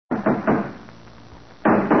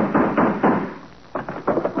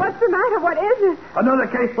matter? What is it? Another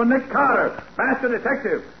case for Nick Carter, master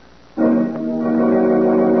detective.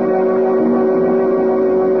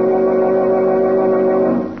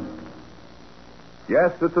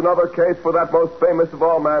 Yes, it's another case for that most famous of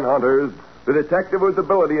all manhunters, the detective whose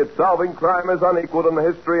ability at solving crime is unequaled in the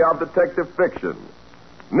history of detective fiction.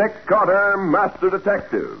 Nick Carter, Master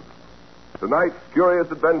Detective. Tonight's curious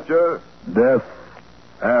adventure, Death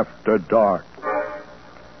After Dark.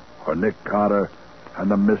 For Nick Carter and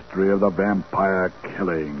the mystery of the vampire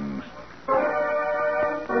killings.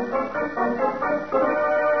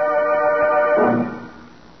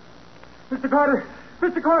 Mr. Carter!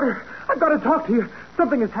 Mr. Carter! I've got to talk to you.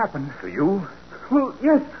 Something has happened. To you? Well,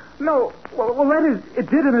 yes. No. Well, that is, it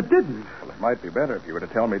did and it didn't. Well, it might be better if you were to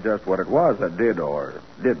tell me just what it was that did or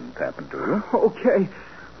didn't happen to you. Okay.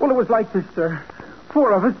 Well, it was like this, sir.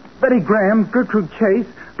 4 of us, Betty Graham, Gertrude Chase,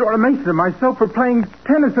 Dora Mason, and myself were playing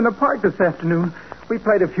tennis in the park this afternoon. We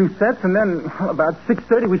played a few sets, and then about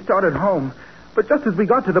 6:30 we started home. But just as we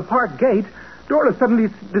got to the park gate, Dora suddenly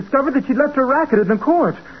discovered that she'd left her racket in the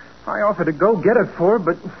court. I offered to go get it for her,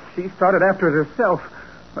 but she started after it herself.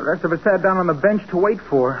 The rest of us sat down on the bench to wait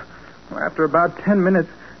for her. Well, after about 10 minutes,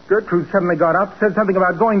 Gertrude suddenly got up, said something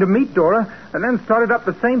about going to meet Dora, and then started up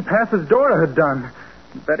the same path as Dora had done.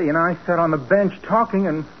 Betty and I sat on the bench talking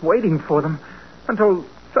and waiting for them until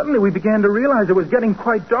suddenly we began to realize it was getting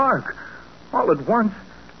quite dark. All at once,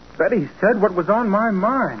 Betty said what was on my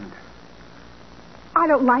mind. I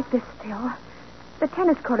don't like this, Phil. The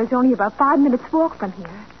tennis court is only about 5 minutes' walk from here.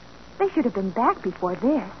 They should have been back before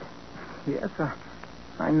this. Yes,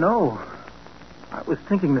 I know. I was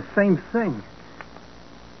thinking the same thing.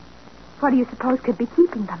 What do you suppose could be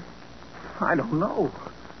keeping them? I don't know.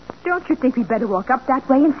 Don't you think we'd better walk up that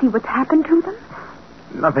way and see what's happened to them?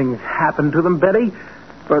 Nothing's happened to them, Betty.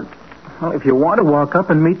 But, well, if you want to walk up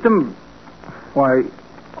and meet them, why,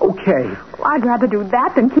 okay. Well, I'd rather do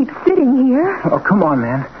that than keep sitting here. Oh, come on,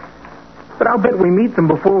 then. But I'll bet we meet them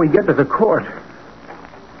before we get to the court.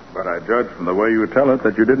 But I judge from the way you tell it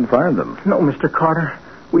that you didn't find them. No, Mr. Carter,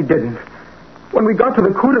 we didn't. When we got to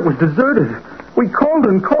the court, it was deserted. We called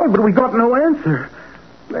and called, but we got no answer.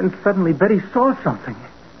 Then suddenly Betty saw something.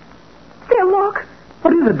 Phil, look.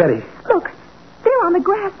 What is it, Betty? Look, there on the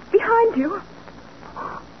grass behind you.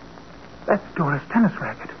 That's Dora's tennis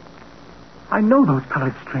racket. I know those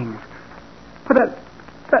colored strings. But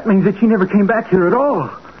that means that she never came back here at all.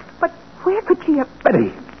 But where could she have...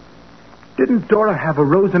 Betty, didn't Dora have a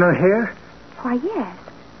rose in her hair? Why, yes.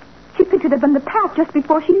 She picked it up in the path just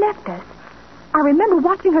before she left us. I remember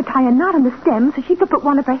watching her tie a knot on the stem so she could put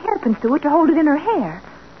one of her hairpins through it to hold it in her hair.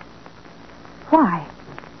 Why?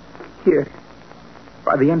 Here,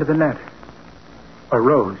 by the end of the net. A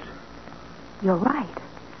rose. You're right.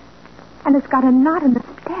 And it's got a knot in the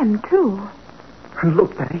stem, too. And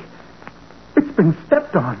look, Betty. It's been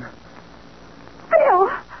stepped on.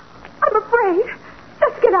 Phil, I'm afraid.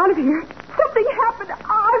 Let's get out of here. Something happened.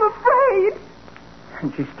 I'm afraid.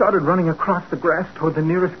 And she started running across the grass toward the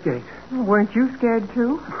nearest gate. Weren't you scared,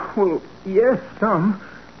 too? Well, yes, some.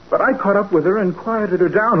 But I caught up with her and quieted her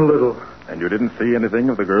down a little. And you didn't see anything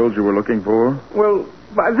of the girls you were looking for? Well,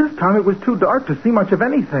 by this time it was too dark to see much of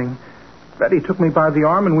anything. Betty took me by the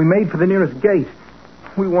arm and we made for the nearest gate.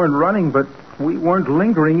 We weren't running, but we weren't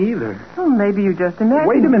lingering either. Oh, maybe you just imagined...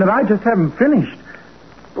 Wait a minute, I just haven't finished.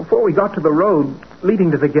 Before we got to the road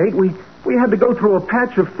leading to the gate, we had to go through a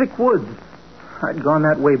patch of thick woods. I'd gone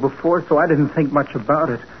that way before, so I didn't think much about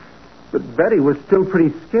it. But Betty was still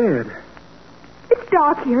pretty scared. It's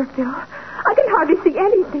dark here, Phil. I can hardly see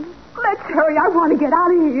anything. Let's hurry. I want to get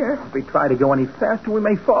out of here. If we try to go any faster, we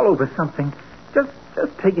may fall over something. Just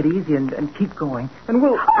take it easy and keep going. And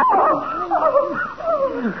we'll...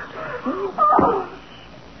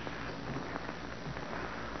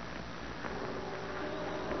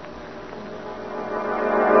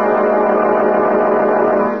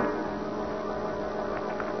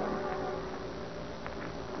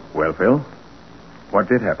 Well, Phil, what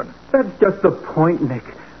did happen? That's just the point, Nick.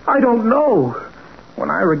 I don't know. When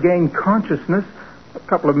I regained consciousness, a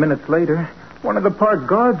couple of minutes later, one of the park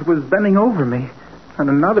guards was bending over me, and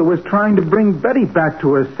another was trying to bring Betty back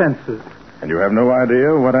to her senses. And you have no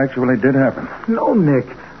idea what actually did happen? No, Nick.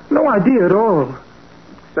 No idea at all.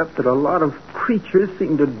 Except that a lot of creatures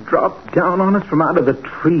seemed to drop down on us from out of the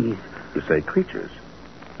trees. You say creatures.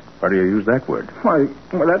 Why do you use that word? Why,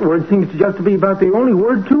 well, that word seems just to be about the only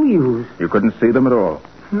word to use. You couldn't see them at all?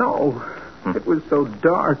 No. It was so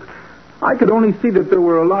dark. I could only see that there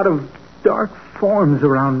were a lot of dark forms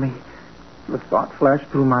around me. The thought flashed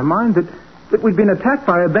through my mind that we'd been attacked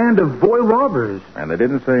by a band of boy robbers. And they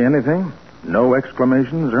didn't say anything? No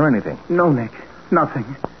exclamations or anything? No, Nick.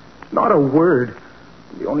 Nothing. Not a word.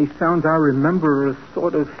 The only sounds I remember are a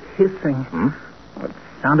sort of hissing. It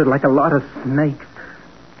sounded like a lot of snakes.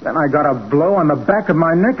 Then I got a blow on the back of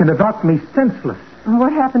my neck and it knocked me senseless. And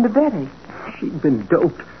what happened to Betty? She'd been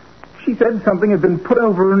doped. She said something had been put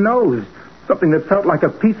over her nose. Something that felt like a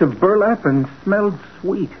piece of burlap and smelled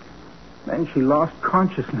sweet. Then she lost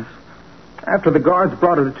consciousness. After the guards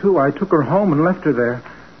brought her to, I took her home and left her there.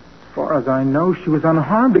 As far as I know, she was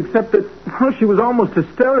unharmed, except that she was almost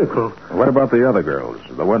hysterical. What about the other girls,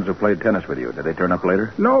 the ones who played tennis with you? Did they turn up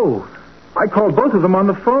later? No. I called both of them on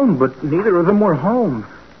the phone, but neither of them were home.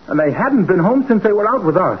 And they hadn't been home since they were out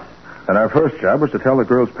with us. And our first job was to tell the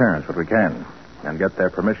girls' parents what we can and get their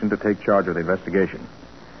permission to take charge of the investigation.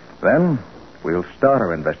 Then we'll start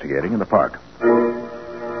our investigating in the park.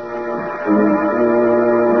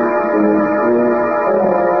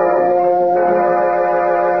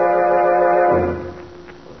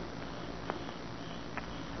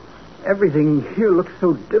 Everything here looks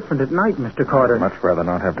so different at night, Mr. Carter. I'd much rather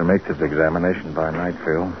not have to make this examination by night,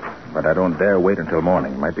 Phil. But I don't dare wait until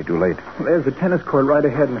morning. It might be too late. There's the tennis court right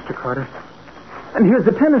ahead, Mr. Carter. And here's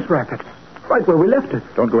the tennis racket, right where we left it.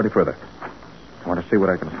 Don't go any further. I want to see what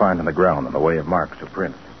I can find on the ground in the way of marks or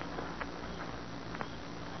prints.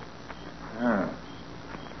 Yeah.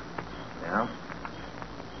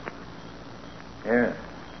 Yes.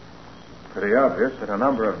 Pretty obvious that a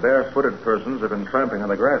number of barefooted persons have been tramping on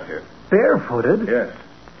the grass here. Barefooted? Yes.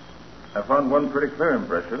 I found one pretty clear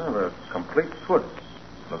impression of a complete foot.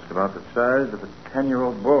 Looks about the size of a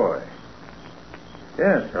 10-year-old boy.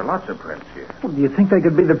 Yes, there are lots of prints here. Well, do you think they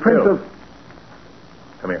could be the prints Phil. of...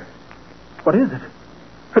 Come here. What is it?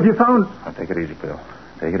 Have you found... Now, take it easy, Phil.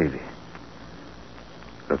 Take it easy.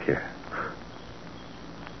 Look here.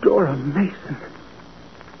 Dora Mason.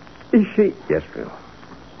 Is she... Yes, Phil.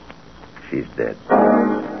 She's dead.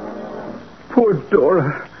 Poor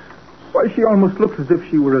Dora. Why, she almost looks as if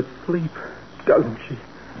she were asleep, doesn't she?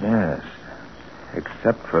 Yes.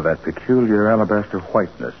 Except for that peculiar alabaster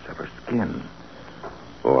whiteness of her skin.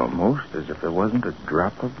 Almost as if there wasn't a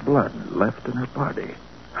drop of blood left in her body.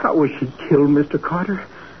 How was she killed, Mr. Carter?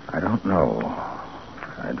 I don't know.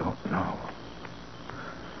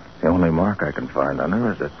 The only mark I can find on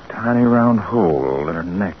her is a tiny round hole in her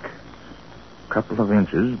neck. A couple of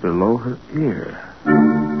inches below her ear.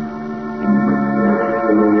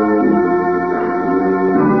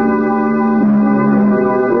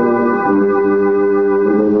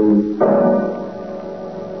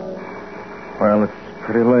 Well, it's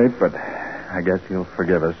pretty late, but I guess he'll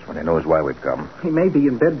forgive us when he knows why we've come. He may be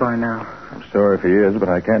in bed by now. I'm sorry if he is, but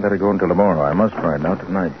I can't let it go until tomorrow. I must find out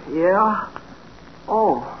tonight. Yeah?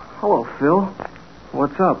 Oh, hello, Phil.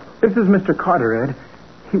 What's up? This is Mr. Carter, Ed.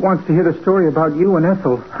 He wants to hear the story about you and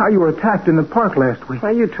Ethel, how you were attacked in the park last week.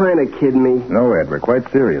 Are you trying to kid me? No, Ed, we're quite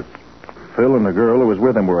serious. Phil and the girl who was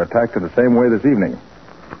with him were attacked in the same way this evening.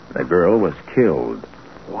 The girl was killed.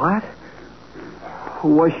 What?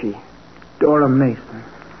 Who was she? Dora Mason.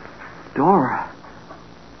 Dora?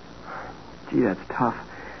 Gee, that's tough.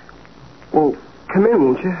 Well, come in,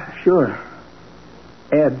 won't you? Sure.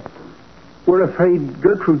 Ed, we're afraid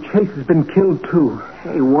Gertrude Chase has been killed, too.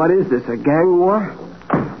 Hey, what is this, a gang war?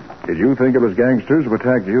 Did you think it was gangsters who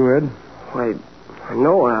attacked you, Ed? Why,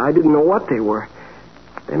 no, I didn't know what they were.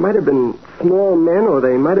 They might have been small men or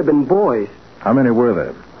they might have been boys. How many were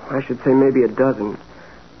there? I should say maybe a dozen.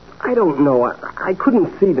 I don't know. I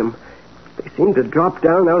couldn't see them. They seemed to drop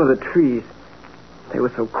down out of the trees. They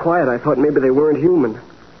were so quiet I thought maybe they weren't human.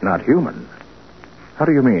 Not human? How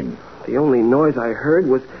do you mean? The only noise I heard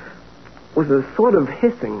was a sort of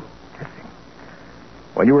hissing.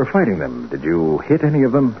 When you were fighting them, did you hit any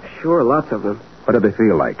of them? Sure, lots of them. What did they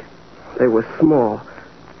feel like? They were small,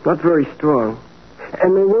 not very strong.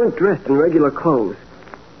 And they weren't dressed in regular clothes.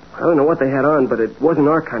 I don't know what they had on, but it wasn't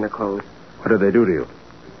our kind of clothes. What did they do to you?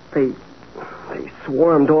 They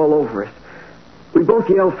swarmed all over us. We both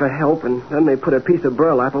yelled for help, and then they put a piece of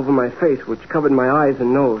burlap over my face, which covered my eyes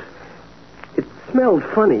and nose. It smelled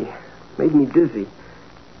funny, made me dizzy.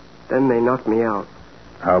 Then they knocked me out.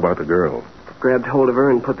 How about the girl? Grabbed hold of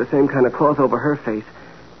her and put the same kind of cloth over her face.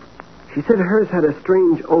 She said hers had a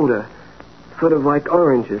strange odor, sort of like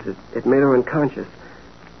oranges. It made her unconscious.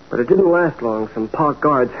 But it didn't last long. Some park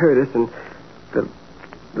guards heard us, and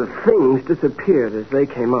the things disappeared as they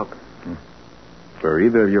came up. Were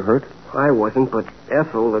either of you hurt? I wasn't, but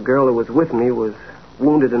Ethel, the girl who was with me, was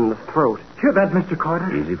wounded in the throat. Hear that, Mr.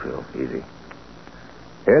 Carter? Easy, Phil, easy.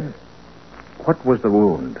 Ed, what was the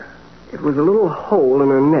wound? It was a little hole in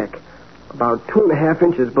her neck, about 2.5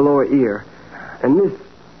 inches below her ear. And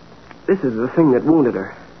this is the thing that wounded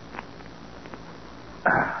her.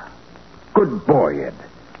 Good boy, Ed.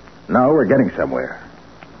 Now we're getting somewhere.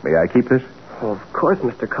 May I keep this? Well, of course,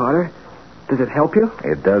 Mr. Carter. Does it help you?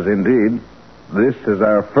 It does indeed. This is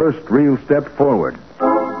our first real step forward.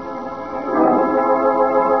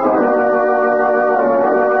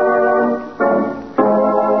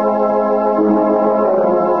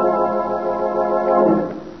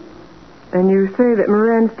 And you say that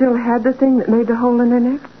Moran still had the thing that made the hole in her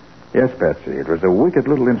neck? Yes, Patsy. It was a wicked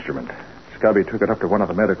little instrument. Scubby took it up to one of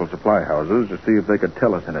the medical supply houses to see if they could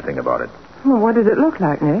tell us anything about it. Well, what did it look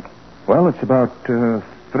like, Nick? Well, it's about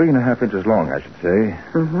 3.5 inches long, I should say.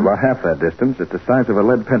 Mm-hmm. About half that distance. It's the size of a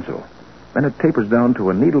lead pencil. Then it tapers down to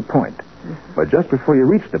a needle point. Mm-hmm. But just before you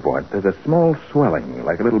reach the point, there's a small swelling,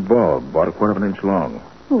 like a little bulb, about 1/4 inch long.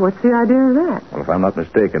 Well, what's the idea of that? Well, if I'm not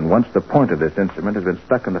mistaken, once the point of this instrument has been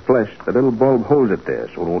stuck in the flesh, the little bulb holds it there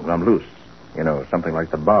so it won't run loose. You know, something like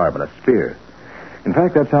the barb in a spear. In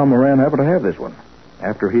fact, that's how Moran happened to have this one.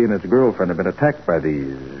 After he and his girlfriend had been attacked by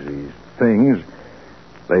these things,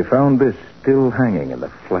 they found this still hanging in the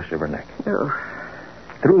flesh of her neck. Oh.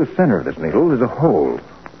 Through the center of this needle is a hole,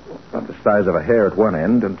 about the size of a hair at one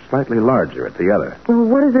end and slightly larger at the other. Well,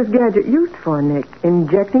 what is this gadget used for, Nick?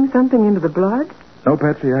 Injecting something into the blood? No,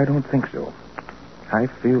 Patsy, I don't think so. I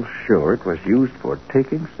feel sure it was used for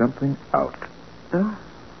taking something out. Oh.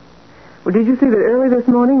 Well, did you see that early this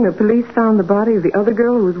morning the police found the body of the other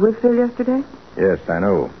girl who was with Phil yesterday? Yes, I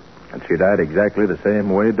know. And she died exactly the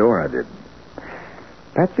same way Dora did.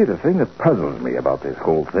 Patsy, the thing that puzzles me about this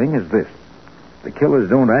whole thing is this. The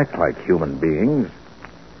killers don't act like human beings,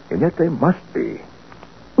 and yet they must be.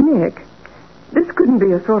 Nick, this couldn't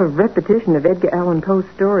be a sort of repetition of Edgar Allan Poe's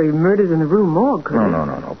story, Murders in the Rue Morgue, could it?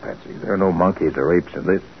 No, Patsy. There are no monkeys or apes in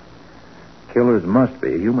this. Killers must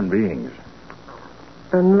be human beings.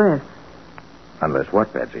 Unless... Unless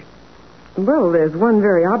what, Patsy? Well, there's one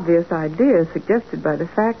very obvious idea suggested by the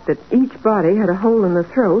fact that each body had a hole in the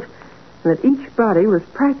throat and that each body was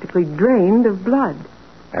practically drained of blood.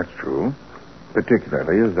 That's true.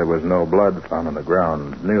 Particularly as there was no blood found on the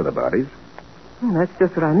ground near the bodies. Well, that's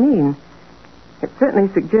just what I mean. It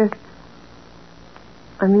certainly suggests...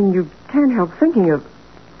 I mean, you can't help thinking of...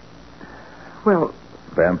 Well...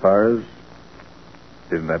 Vampires?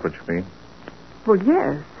 Isn't that what you mean? Well,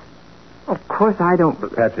 yes. Of course I don't...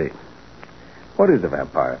 Patsy, what is a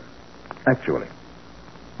vampire? Actually.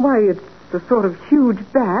 Why, it's the sort of huge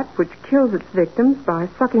bat which kills its victims by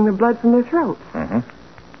sucking the blood from their throats. Mm-hmm.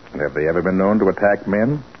 And have they ever been known to attack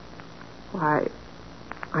men? Why,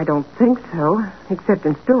 I don't think so, except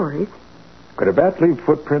in stories. Could a bat leave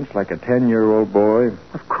footprints like a 10-year-old boy?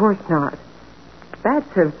 Of course not. Bats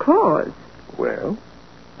have claws. Well?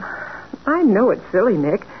 I know it's silly,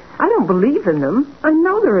 Nick. I don't believe in them. I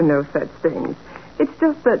know there are no such things. It's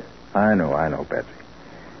just that... I know, Patsy.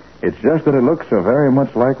 It's just that it looks so very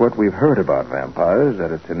much like what we've heard about vampires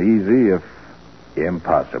that it's an easy, if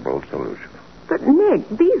impossible, solution. But, Nick,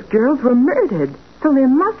 these girls were murdered, so there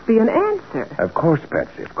must be an answer. Of course,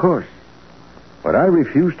 Patsy, of course. But I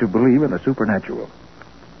refuse to believe in the supernatural.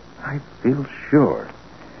 I feel sure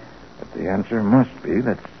that the answer must be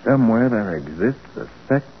that somewhere there exists a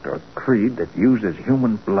sect or creed that uses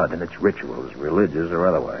human blood in its rituals, religious or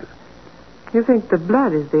otherwise. You think the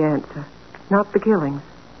blood is the answer, not the killings?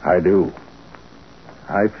 I do.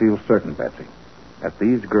 I feel certain, Patsy, that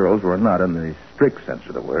these girls were not, in the strict sense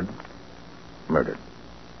of the word, murdered.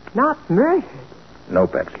 Not murdered? No,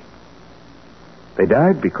 Patsy. They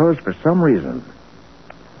died because, for some reason,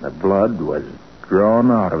 the blood was drawn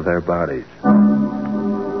out of their bodies.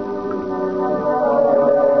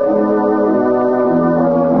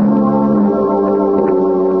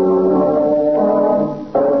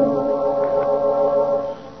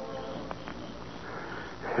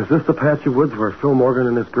 Is this the patch of woods where Phil Morgan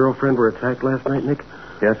and his girlfriend were attacked last night, Nick?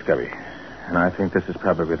 Yes, Cubby. And I think this is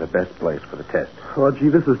probably the best place for the test. Oh, gee,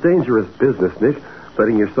 this is dangerous business, Nick.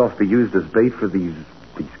 Letting yourself be used as bait for these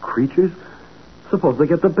creatures. Suppose they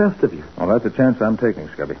get the best of you. Well, that's a chance I'm taking,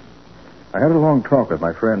 Scubby. I had a long talk with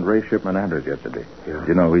my friend Ray Shipman Anders yesterday. Yeah.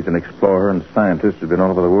 You know, he's an explorer and scientist who's been all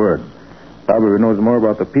over the world. Probably knows more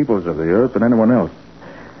about the peoples of the earth than anyone else.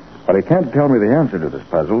 But he can't tell me the answer to this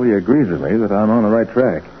puzzle. He agrees with me that I'm on the right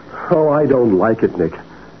track. Oh, I don't like it, Nick.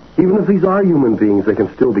 Even if these are human beings, they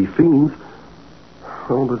can still be fiends.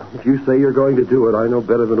 Oh, but if you say you're going to do it, I know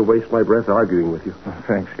better than to waste my breath arguing with you. Oh,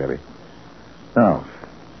 thanks, Scubby. Now,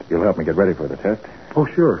 you'll help me get ready for the test. Oh,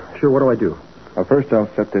 sure. Sure, what do I do? Well, first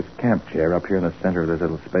I'll set this camp chair up here in the center of this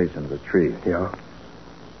little space under the tree. Yeah?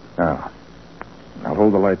 Now, I'll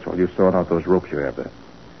hold the lights while you sort out those ropes you have there.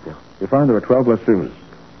 Yeah. You'll find there are 12 lassos.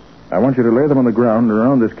 I want you to lay them on the ground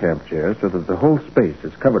around this camp chair so that the whole space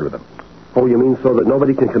is covered with them. Oh, you mean so that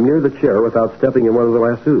nobody can come near the chair without stepping in one of the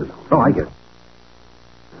lassos? Oh, I get it.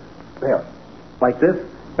 There. Like this?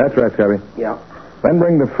 That's right, Scubby. Yeah. Then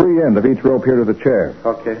bring the free end of each rope here to the chair.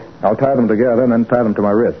 Okay. I'll tie them together and then tie them to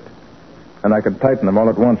my wrist. And I can tighten them all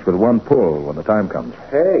at once with one pull when the time comes.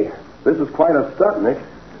 Hey, this is quite a stunt, Nick.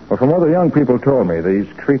 Well, from what the young people told me, these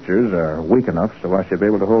creatures are weak enough so I should be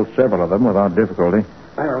able to hold several of them without difficulty.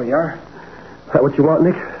 There we are. Is that what you want,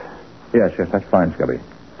 Nick? Yes, that's fine, Scubby.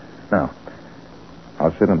 Now,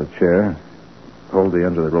 I'll sit on the chair, hold the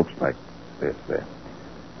ends of the ropes like this, there.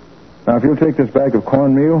 Now, if you'll take this bag of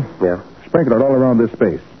cornmeal, Yeah. sprinkle it all around this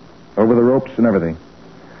space, over the ropes and everything.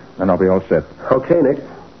 Then I'll be all set. Okay, Nick.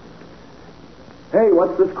 Hey,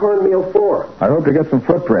 what's this cornmeal for? I hope to get some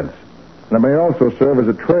footprints. And it may also serve as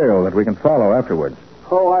a trail that we can follow afterwards.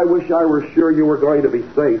 Oh, I wish I were sure you were going to be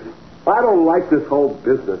safe. I don't like this whole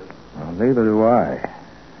business. Well, neither do I.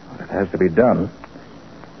 But it has to be done.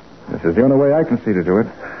 This is the only way I can see to do it.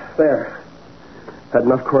 There. Had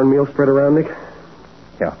enough cornmeal spread around, Nick?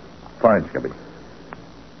 Yeah. Fine, Scubby.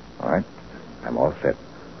 All right. I'm all set.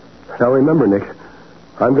 Now remember, Nick,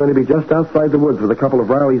 I'm going to be just outside the woods with a couple of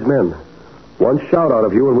Riley's men. One shout out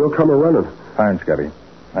of you and we'll come a-running. Fine, Scubby.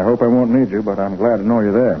 I hope I won't need you, but I'm glad to know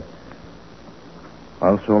you're there.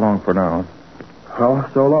 Well, so long for now. Oh,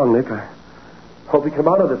 so long, Nick. I hope you come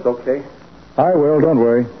out of this okay. I will, don't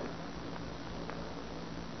worry.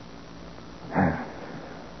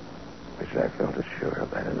 Wish I felt as sure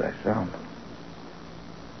of that as I sound.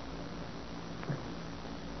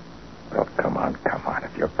 Well, come on,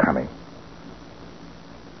 if you're coming.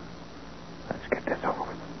 Let's get this over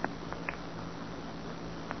with.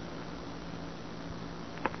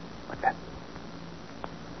 What's that?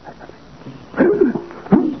 That's nothing.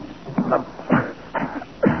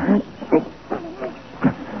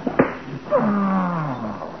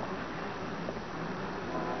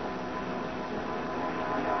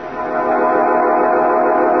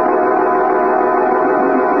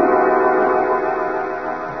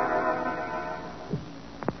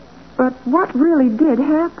 But what really did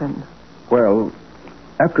happen? Well,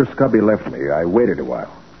 after Scubby left me, I waited a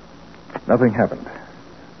while. Nothing happened.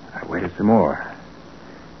 I waited some more.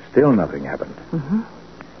 Still nothing happened. Mm-hmm.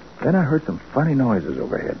 Then I heard some funny noises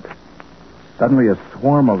overhead. Suddenly a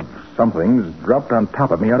swarm of somethings dropped on top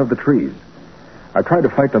of me out of the trees. I tried to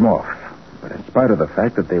fight them off, but in spite of the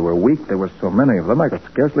fact that they were weak, there were so many of them I could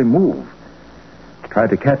scarcely move. Tried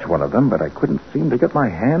to catch one of them, but I couldn't seem to get my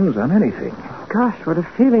hands on anything. Gosh, what a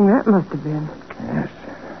feeling that must have been. Yes,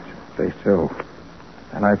 I should say so.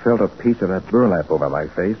 And I felt a piece of that burlap over my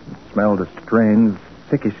face and smelled a strange,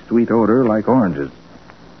 sickish sweet odor like oranges.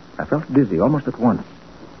 I felt dizzy almost at once.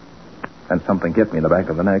 Then something hit me in the back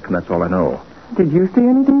of the neck, and that's all I know. Did you see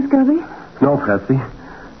anything, Scubby? No, Patsy.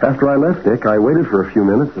 After I left Nick, I waited for a few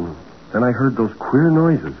minutes, and then I heard those queer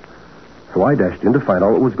noises. So I dashed in to find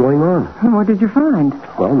out what was going on. What did you find?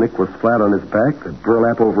 Well, Nick was flat on his back, the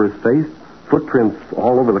burlap over his face, footprints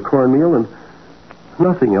all over the cornmeal, and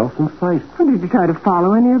nothing else in sight. Well, did you try to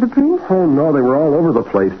follow any of the prints? Oh, no, they were all over the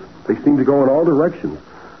place. They seemed to go in all directions.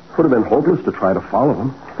 Would have been hopeless to try to follow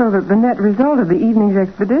them. So that the net result of the evening's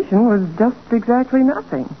expedition was just exactly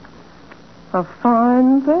nothing. A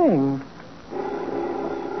fine thing.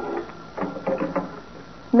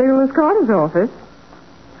 Nicholas Carter's office.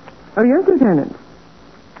 Oh, yes, Lieutenant.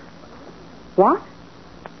 What?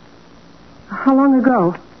 How long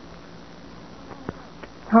ago?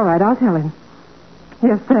 All right, I'll tell him.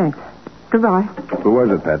 Yes, thanks. Goodbye. Who was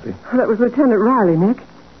it, Patsy? That was Lieutenant Riley, Nick.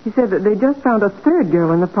 He said that they just found a third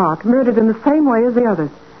girl in the park, murdered in the same way as the others.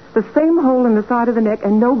 The same hole in the side of the neck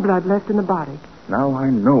and no blood left in the body. Now I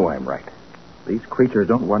know I'm right. These creatures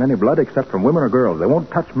don't want any blood except from women or girls. They won't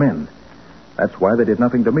touch men. That's why they did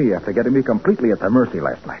nothing to me after getting me completely at their mercy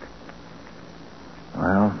last night.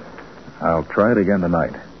 Well, I'll try it again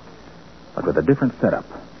tonight. But with a different setup.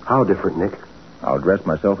 How different, Nick? I'll dress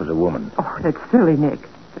myself as a woman. Oh, that's silly, Nick.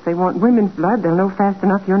 If they want women's blood, they'll know fast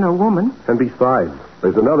enough you're no woman. And besides,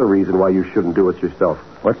 there's another reason why you shouldn't do it yourself.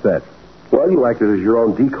 What's that? Well, you acted as your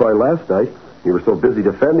own decoy last night. You were so busy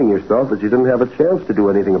defending yourself that you didn't have a chance to do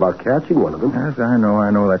anything about catching one of them. Yes, I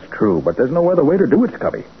know that's true. But there's no other way to do it,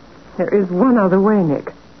 Scubby. There is one other way,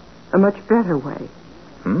 Nick. A much better way.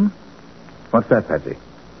 What's that, Patsy?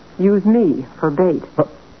 Use me for bait.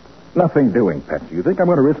 Nothing doing, Patsy. You think I'm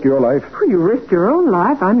going to risk your life? Well, you risked your own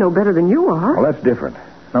life. I'm no better than you are. Well, that's different.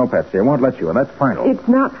 No, Patsy, I won't let you, and that's final. It's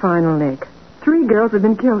not final, Nick. 3 girls have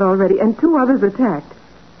been killed already, and 2 others attacked.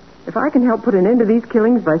 If I can help put an end to these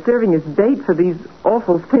killings by serving as bait for these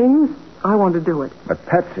awful things, I want to do it. But,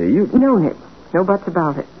 Patsy, you... No, Nick. No buts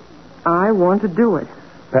about it. I want to do it.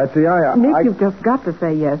 Patsy, Nick, you've just got to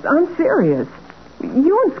say yes. I'm serious.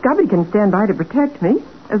 You and Scubby can stand by to protect me,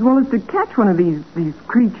 as well as to catch one of these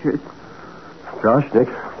creatures. Gosh, Nick,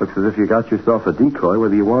 looks as if you got yourself a decoy,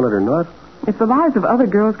 whether you want it or not. If the lives of other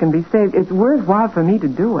girls can be saved, it's worthwhile for me to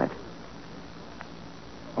do it.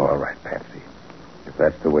 All right, Patsy. If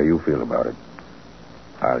that's the way you feel about it,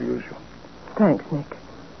 I'll use you. Thanks, Nick.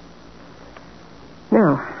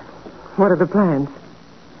 Now, what are the plans?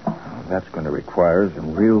 Well, that's going to require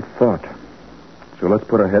some real thought. So let's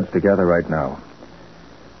put our heads together right now.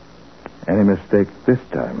 Any mistake this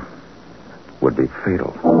time would be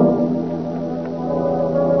fatal.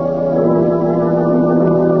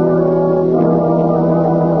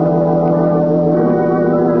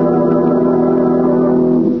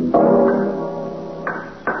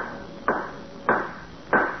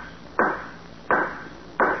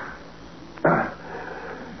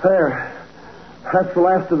 There. That's the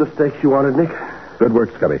last of the stakes you wanted, Nick. Good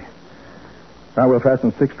work, Scubby. Now we'll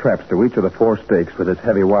fasten 6 traps to each of the 4 stakes with this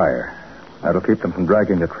heavy wire. That'll keep them from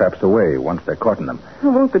dragging the traps away once they're caught in them.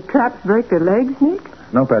 Won't the traps break their legs, Nick?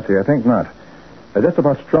 No, Patsy, I think not. They're just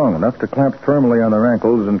about strong enough to clamp firmly on their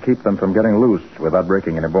ankles and keep them from getting loose without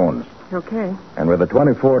breaking any bones. Okay. And with the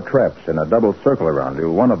 24 traps in a double circle around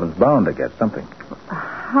you, one of them's bound to get something.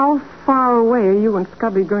 How far away are you and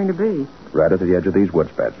Scubby going to be? Right at the edge of these woods,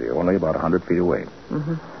 Patsy, only about 100 feet away.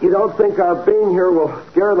 Mm-hmm. You don't think our being here will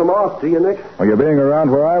scare them off, do you, Nick? Well, your being around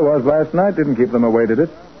where I was last night didn't keep them away, did it?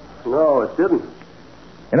 No, it didn't.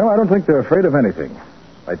 You know, I don't think they're afraid of anything.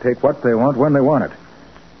 They take what they want when they want it.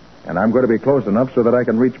 And I'm going to be close enough so that I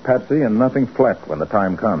can reach Patsy and nothing flat when the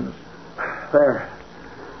time comes. There.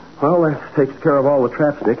 Well, that takes care of all the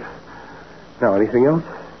traps, Nick. Now, anything else?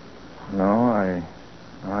 No,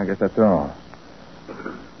 I guess that's all.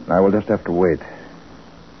 Now we'll just have to wait.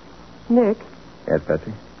 Nick? Yes,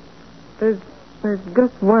 Patsy? There's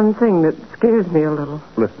just one thing that scares me a little.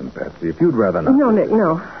 Listen, Patsy, if you'd rather not... No, Nick,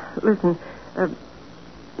 no. Listen,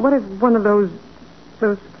 what if one of those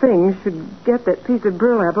things should get that piece of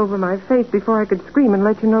burlap over my face before I could scream and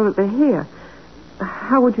let you know that they're here?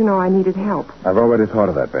 How would you know I needed help? I've already thought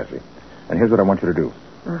of that, Patsy. And here's what I want you to do.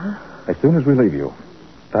 Uh-huh. As soon as we leave you,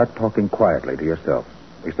 start talking quietly to yourself.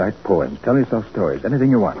 Recite poems, tell yourself stories,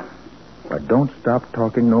 anything you want. But don't stop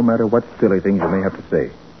talking no matter what silly things you may have to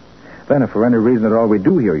say. Then, if for any reason at all we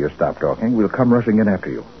do hear you stop talking, we'll come rushing in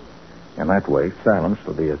after you. And that way, silence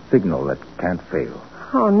will be a signal that can't fail.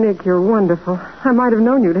 Oh, Nick, you're wonderful. I might have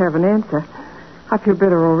known you'd have an answer. I feel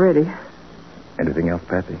better already. Anything else,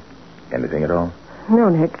 Patsy? Anything at all? No,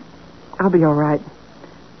 Nick. I'll be all right.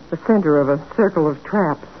 The center of a circle of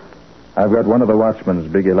traps. I've got one of the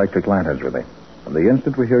watchman's big electric lanterns with me. And the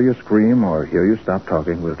instant we hear you scream or hear you stop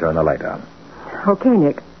talking, we'll turn the light on. Okay,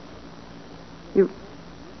 Nick. You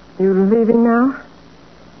leaving now?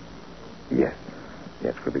 Yes.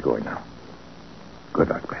 Yes, we'll be going now. Good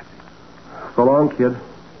luck, Patsy. So long, kid.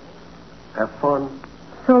 Have fun.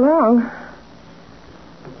 So long.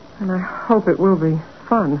 And I hope it will be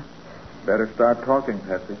fun. Better start talking,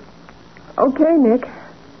 Patsy. Okay, Nick.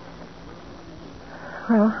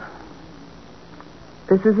 Well,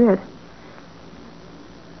 this is it.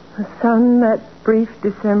 The sun that brief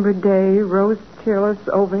December day rose cheerless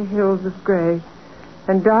over hills of gray,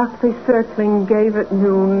 and darkly circling gave at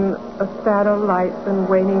noon a sadder light than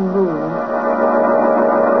waning moon.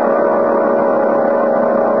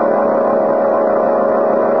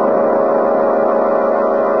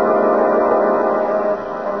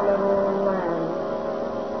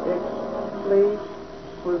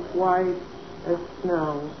 As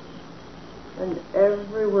snow, and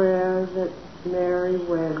everywhere that Mary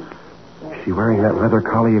went. Is she wearing that leather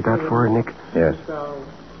collar you got for her, Nick? Yes.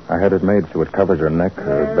 I had it made so it covers her neck,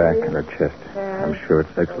 her back, and her chest. I'm sure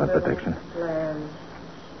it's excellent protection.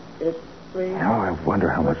 Now I wonder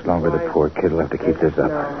how much longer the poor kid will have to keep this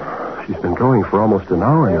up. She's been going for almost an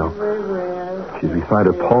hour now. She's beside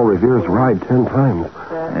her Paul Revere's ride 10 times.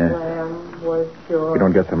 Yes. If we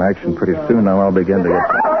don't get some action pretty soon, now I'll begin to get...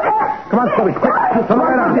 Come on, Scubby, quick. Come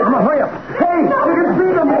on, come on, hurry up. Hey, you can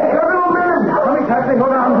see them. They're little men. Coming, Patsy.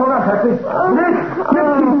 Hold on, Patsy. Nick,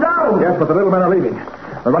 she's down. Yes, but the little men are leaving.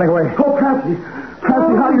 They're running away. Oh, Patsy.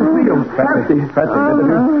 Patsy, how do you see them? Patsy,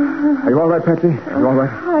 are you all right, Patsy? Are you all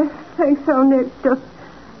right? I think so, Nick. Just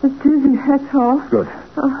dizzy, that's all. Good.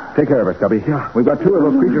 Take care of her, Scubby. Yeah. We've got 2 of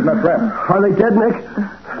those creatures in that trap. Are they dead, Nick?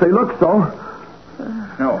 They look so.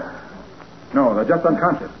 No, they're just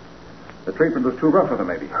unconscious. The treatment was too rough for them,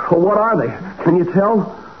 maybe. Well, what are they? Can you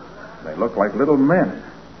tell? They look like little men.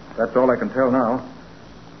 That's all I can tell now.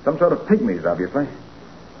 Some sort of pygmies, obviously.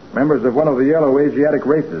 Members of one of the yellow Asiatic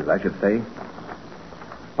races, I should say.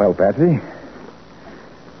 Well, Patsy,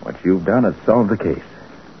 What you've done has solved the case.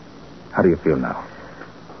 How do you feel now?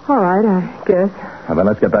 All right, I guess. Now, then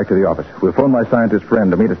let's get back to the office. We'll phone my scientist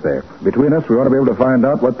friend to meet us there. Between us, we ought to be able to find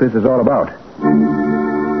out what this is all about.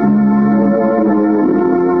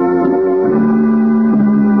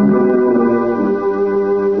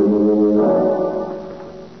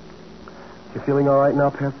 You feeling all right now,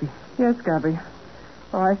 Patsy? Yes, Gabby.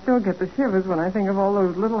 Oh, I still get the shivers when I think of all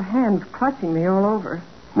those little hands clutching me all over.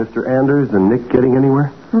 Mr. Anders and Nick getting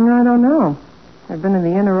anywhere? I don't know. I've been in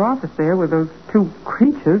the inner office there with those two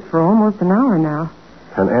creatures for almost an hour now.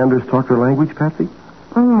 Can Anders talk their language, Patsy?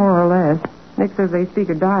 More or less. Nick says they speak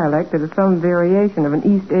a dialect that is some variation of an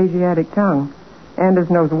East Asiatic tongue. Anders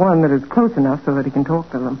knows one that is close enough so that he can talk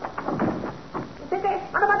to them.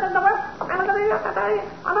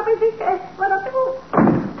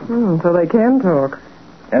 So they can talk.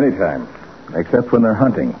 Anytime, except when they're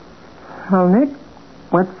hunting. Well, Nick,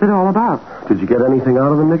 what's it all about? Did you get anything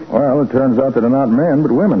out of them, Nick? Well, it turns out that they're not men,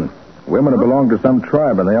 but women. Women who belong to some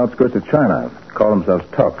tribe on the outskirts of China. Call themselves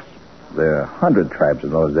Tuks. There are 100 tribes in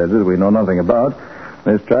those deserts we know nothing about.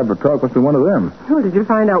 This tribe of Tuk must be one of them. Oh, did you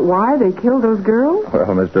find out why they killed those girls? Well,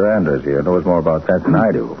 Mr. Anders here knows more about that than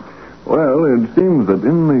I do. Well, it seems that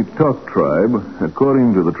in the Tuk tribe,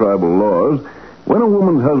 according to the tribal laws, when a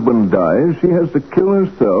woman's husband dies, she has to kill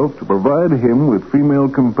herself to provide him with female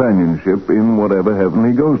companionship in whatever heaven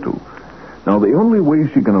he goes to. Now, the only way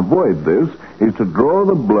she can avoid this is to draw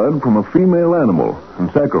the blood from a female animal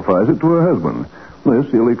and sacrifice it to her husband.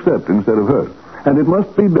 This he'll accept instead of her. And it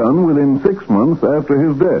must be done within 6 months after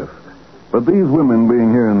his death. But these women,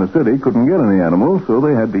 being here in the city, couldn't get any animals, so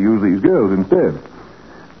they had to use these girls instead.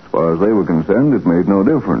 As far as they were concerned, it made no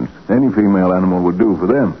difference. Any female animal would do for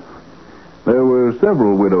them. There were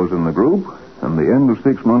several widows in the group, and the end of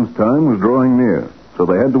 6 months' time was drawing near, so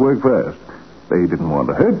they had to work fast. They didn't want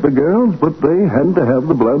to hurt the girls, but they had to have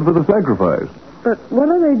the blood for the sacrifice. But what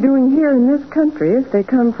are they doing here in this country if they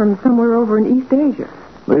come from somewhere over in East Asia?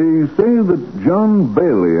 They say that John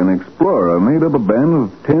Bailey, an explorer, made up a band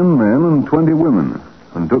of 10 men and 20 women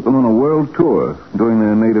and took them on a world tour, doing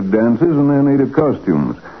their native dances and their native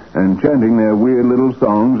costumes and chanting their weird little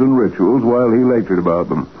songs and rituals while he lectured about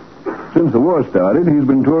them. Since the war started, he's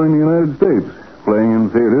been touring the United States, playing in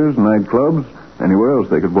theaters, nightclubs, anywhere else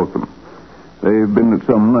they could book them. They've been at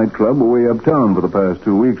some nightclub way uptown for the past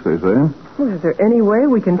 2 weeks, they say. Well, is there any way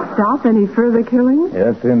we can stop any further killings?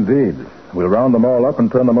 Yes, indeed. We'll round them all up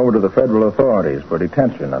and turn them over to the federal authorities for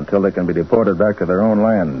detention until they can be deported back to their own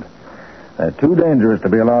land. They're too dangerous to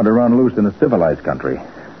be allowed to run loose in a civilized country.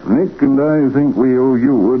 Nick and I think we owe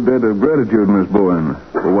you a debt of gratitude, Miss Bowen,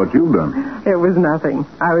 for what you've done. It was nothing.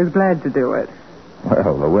 I was glad to do it.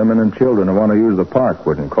 Well, the women and children who want to use the park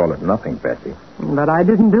wouldn't call it nothing, Bessie. But I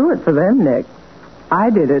didn't do it for them, Nick. I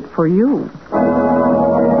did it for you.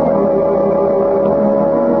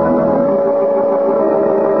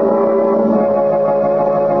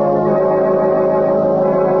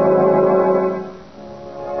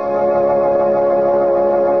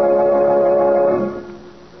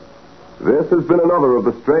 This has been another of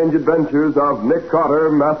the strange adventures of Nick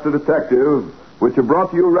Carter, Master Detective, which are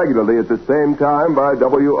brought to you regularly at the same time by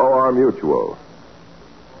WOR Mutual.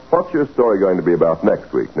 What's your story going to be about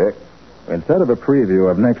next week, Nick? Instead of a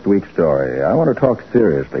preview of next week's story, I want to talk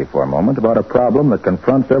seriously for a moment about a problem that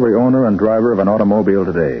confronts every owner and driver of an automobile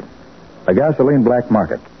today. The gasoline black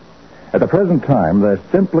market. At the present time, there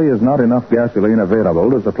simply is not enough gasoline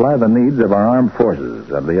available to supply the needs of our armed forces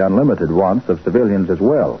and the unlimited wants of civilians as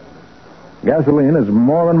well. Gasoline is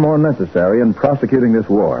more and more necessary in prosecuting this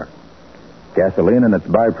war. Gasoline and its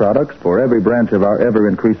byproducts for every branch of our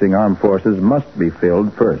ever-increasing armed forces must be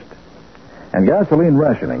filled first. And gasoline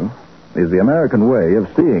rationing is the American way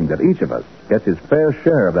of seeing that each of us gets his fair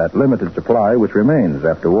share of that limited supply which remains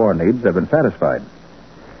after war needs have been satisfied.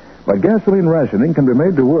 But gasoline rationing can be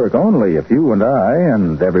made to work only if you and I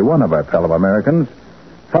and every one of our fellow Americans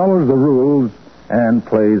follows the rules and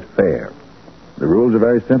plays fair. The rules are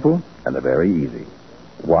very simple and they're very easy.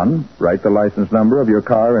 1, write the license number of your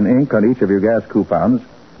car in ink on each of your gas coupons.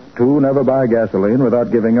 2, never buy gasoline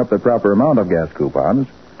without giving up the proper amount of gas coupons.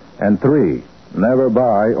 And 3, never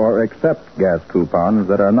buy or accept gas coupons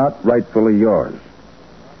that are not rightfully yours.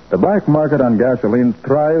 The black market on gasoline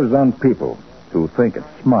thrives on people who think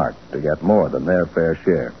it's smart to get more than their fair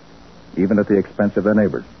share, even at the expense of their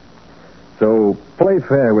neighbors. So play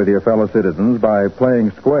fair with your fellow citizens by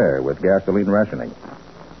playing square with gasoline rationing.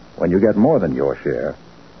 When you get more than your share,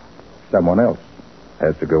 someone else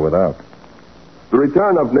has to go without. The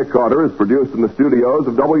Return of Nick Carter is produced in the studios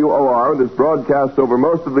of WOR and is broadcast over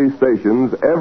most of these stations every